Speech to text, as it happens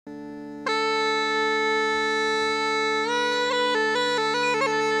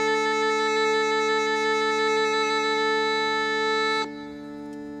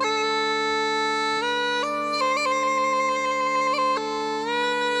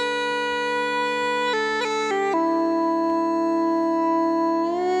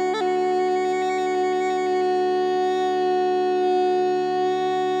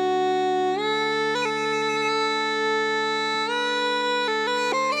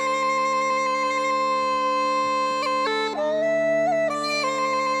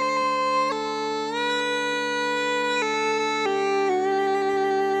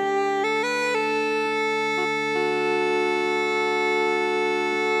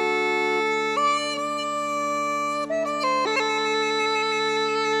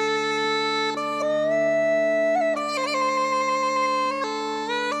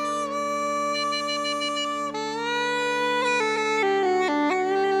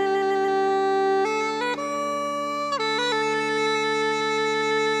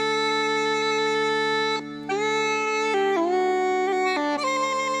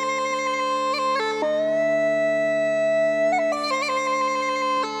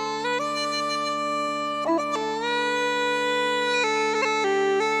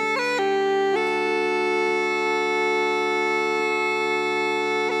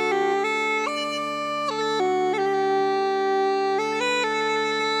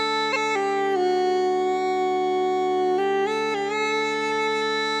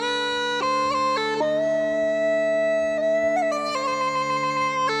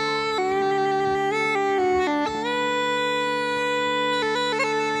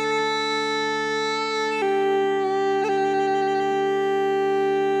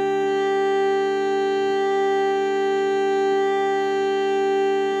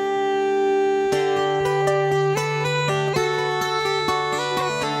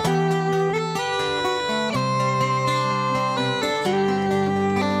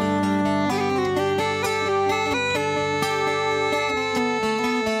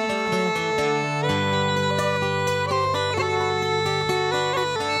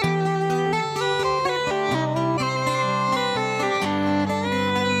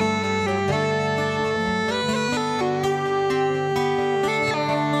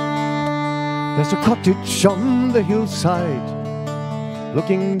There's a cottage on the hillside,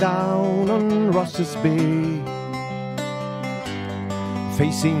 looking down on Ross's Bay,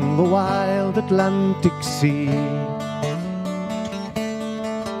 facing the wild Atlantic Sea.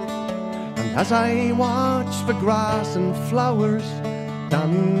 And as I watch the grass and flowers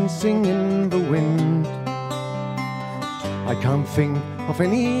dancing in the wind, I can't think of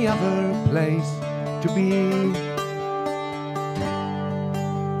any other place to be.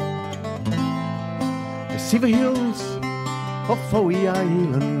 I see the hills of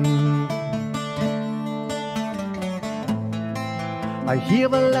Uillean, I hear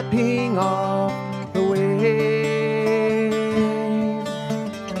the lapping of the waves,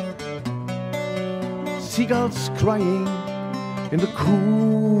 seagulls crying in the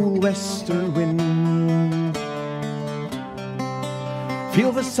cool western wind.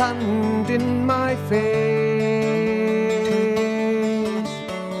 Feel the sand in my face.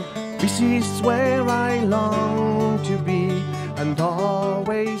 This is where I long to be, and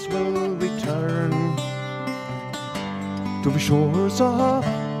always will return to the shores of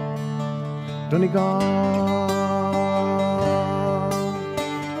Donegal.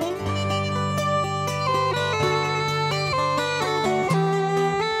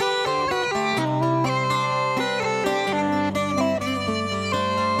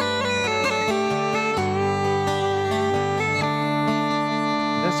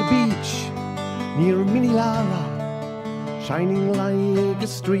 There's a beach near Minilara, shining like a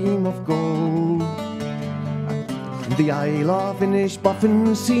stream of gold. The Isle of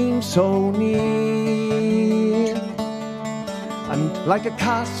Inishbofin seems so near, and like a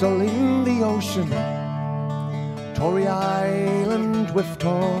castle in the ocean, Tory Island with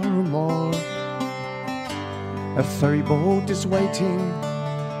turmoil. A ferry boat is waiting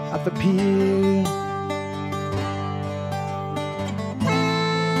at the pier.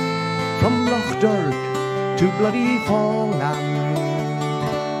 From Loch Derg to bloody Falland,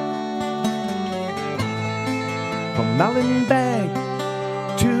 from Mallinbeg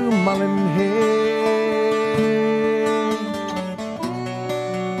to Mallinhead,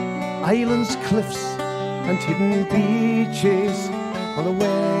 islands, cliffs and hidden beaches on the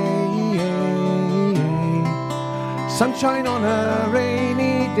way, sunshine on a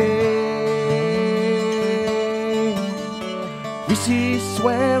rainy day. This is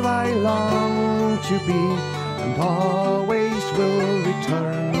where I long to be, and always will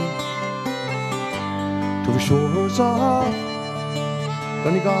return to the shores of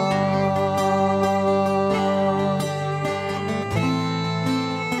Donegal.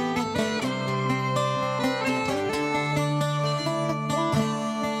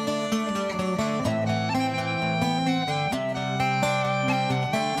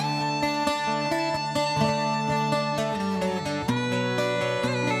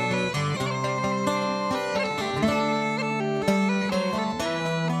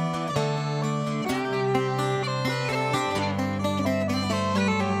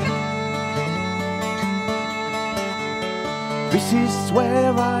 This is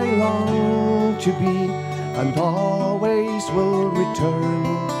where I long to be, and always will return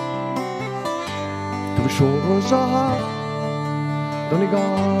to the shores of Donegal.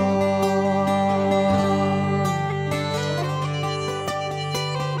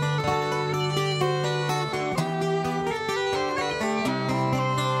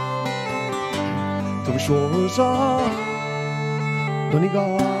 To the shores of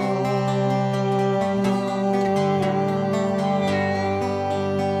Donegal.